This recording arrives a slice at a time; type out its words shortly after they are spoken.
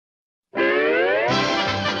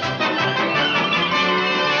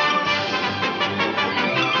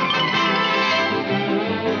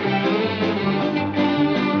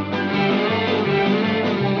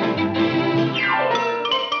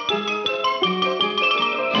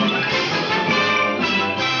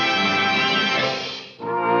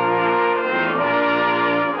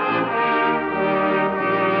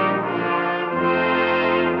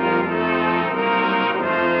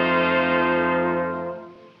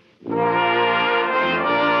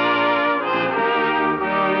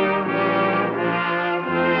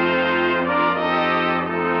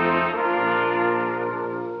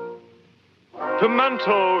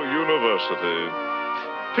Pimento University.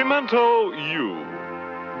 Pimento U.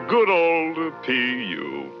 Good old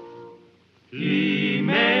P.U.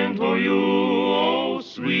 Pimento U, oh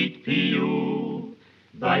sweet P.U.,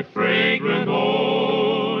 thy fragrant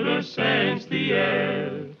odor scents the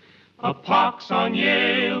air. A pox on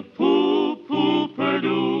Yale, poo-poo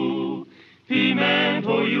Purdue,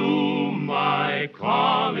 Pimento U, my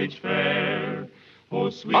college fair. Oh,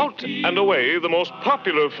 sweet Out and away the most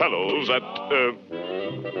popular fellows at,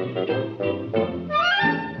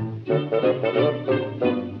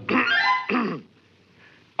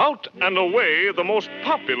 Out and away the most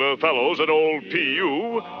popular fellows at old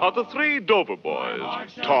P.U. are the three Dover boys.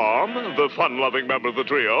 Tom, the fun-loving member of the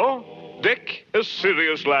trio. Dick, a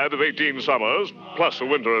serious lad of 18 summers, plus a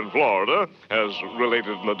winter in Florida, as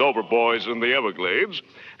related in the Dover boys in the Everglades.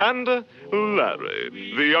 And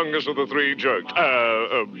Larry, the youngest of the three jerks,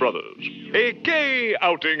 brothers. A gay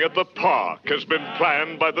outing at the park has been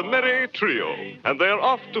planned by the merry trio, and they're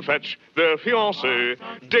off to fetch their fiancée,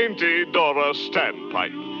 dainty Dora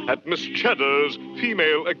Standpipe, at Miss Cheddar's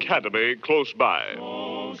Female Academy close by.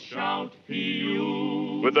 Oh, shout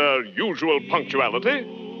P.U. With their usual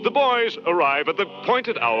punctuality, the boys arrive at the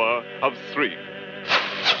appointed hour of 3.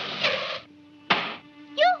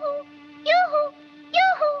 Yoo-hoo! Yoo-hoo!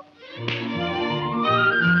 Yoo-hoo!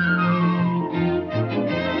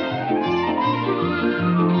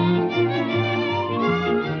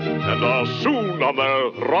 And are soon on their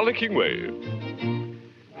rollicking way.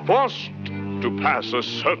 Forced to pass a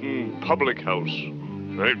certain public house,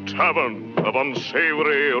 a tavern of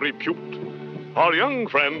unsavory repute, our young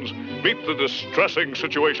friends meet the distressing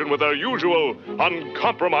situation with their usual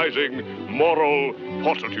uncompromising moral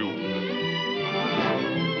fortitude.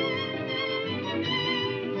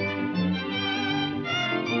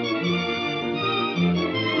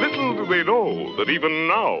 Little do they know that even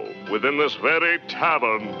now, within this very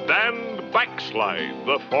tavern, Dan Backslide,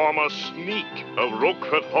 the former sneak of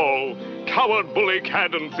Roquefort Hall, coward, bully,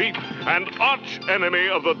 cad, and thief, and arch enemy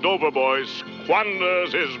of the Dover boys,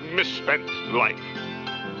 squanders his misspent life.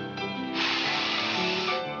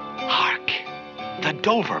 Hark! The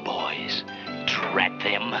Dover boys. Drat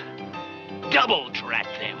them. Double drat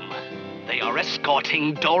them. They are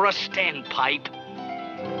escorting Dora Standpipe.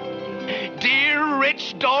 Dear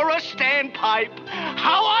rich Dora Standpipe,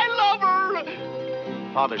 how I love her!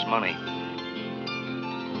 Father's money.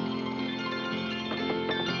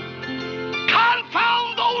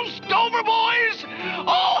 Confound those Dover boys!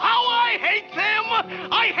 Oh, how I hate them!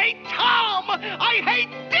 I hate Tom! I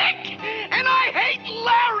hate Dick! And I hate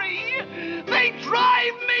Larry! They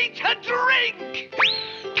drive me to drink!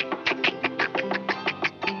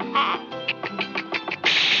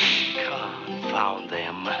 Confound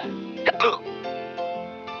them.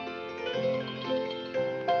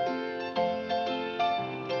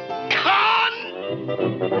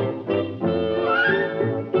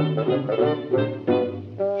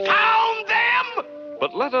 Found them!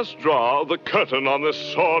 But let us draw the curtain on this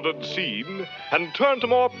sordid scene and turn to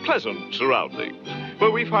more pleasant surroundings,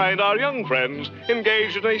 where we find our young friends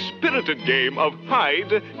engaged in a spirited game of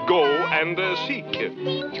hide, go, and seek.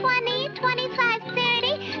 15, 20, 25,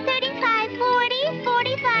 30, 35, 40,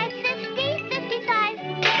 45, 50, 55.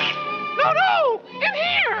 No! In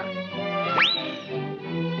here!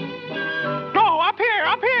 No, up here!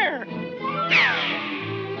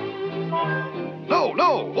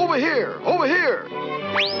 No, over here! Over here!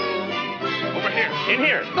 In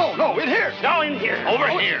here! No, in here! No, in here! Over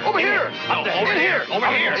here! Over here! No, over here! Over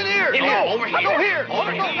here! In here! In here! Over here! No, here!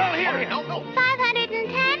 Over here! No, here! No.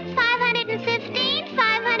 510, 515,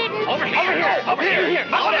 500. Over here! Over here!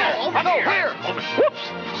 No, here! Whoops!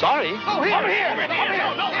 Sorry. No, here! Over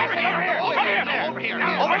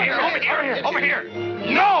here! Over here!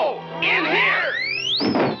 No! In here!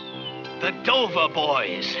 The Dover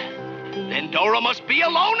boys. Then Dora must be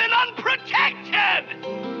alone and unprotected!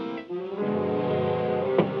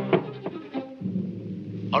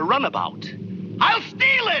 A runabout. I'll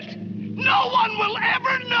steal it! No one will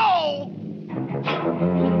ever know!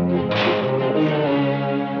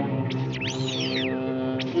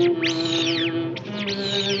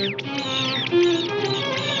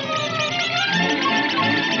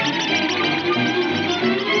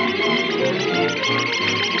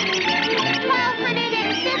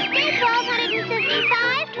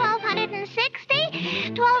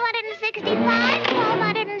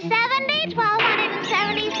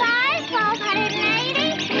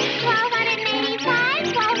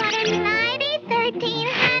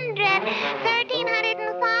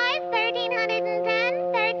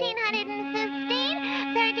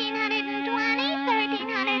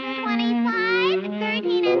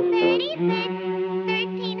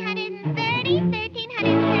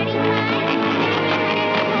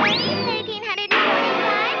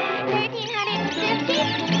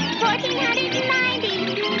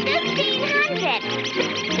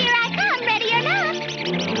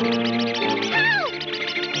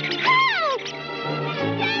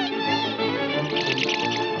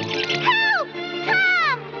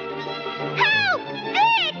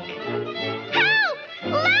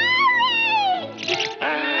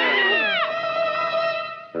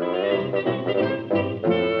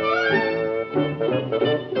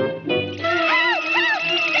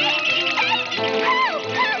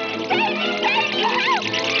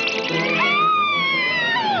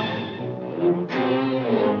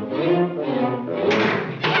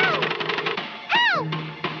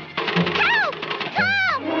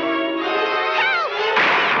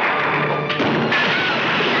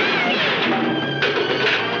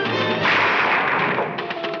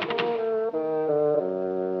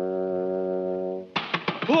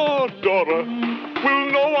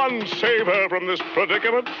 one save her from this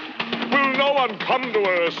predicament? Will no one come to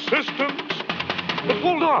her assistance? But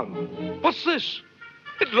hold on. What's this?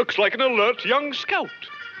 It looks like an alert young scout.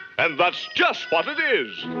 And that's just what it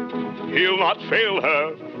is. He'll not fail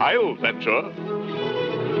her, I'll venture.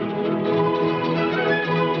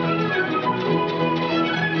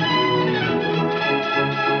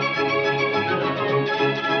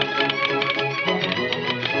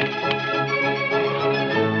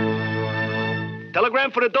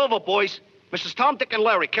 Telegram for the Dover boys. Mrs. Tom, Dick, and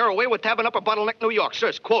Larry, Caraway with Tavern Upper Bottleneck, New York.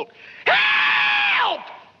 Sirs, quote, help!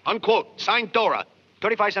 Unquote. Signed Dora.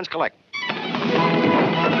 35 cents collect.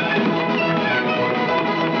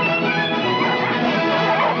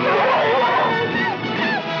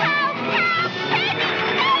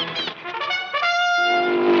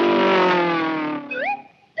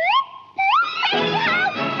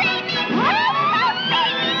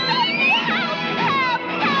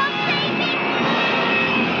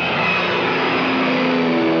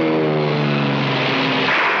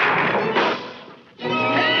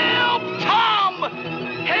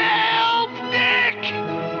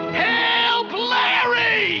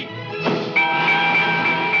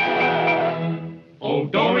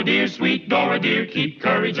 Dear, sweet Dora, dear, keep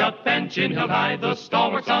courage up and chin held high. The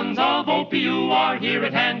stalwart sons of OPU are here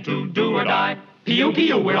at hand to do or die. P.U.,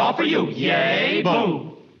 P.U., we're all for you. Yay,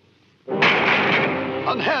 boo!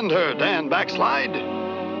 Unhand her, Dan Backslide.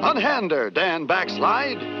 Unhand her, Dan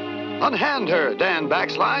Backslide. Unhand her, Dan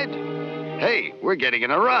Backslide. Hey, we're getting in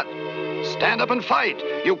a rut. Stand up and fight,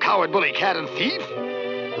 you coward, bully, cat, and thief.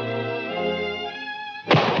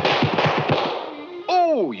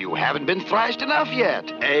 Oh, you haven't been thrashed enough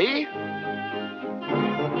yet, eh?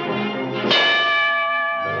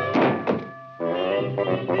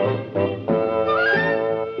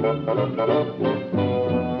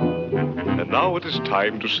 And now it is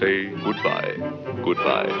time to say goodbye.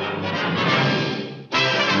 Goodbye.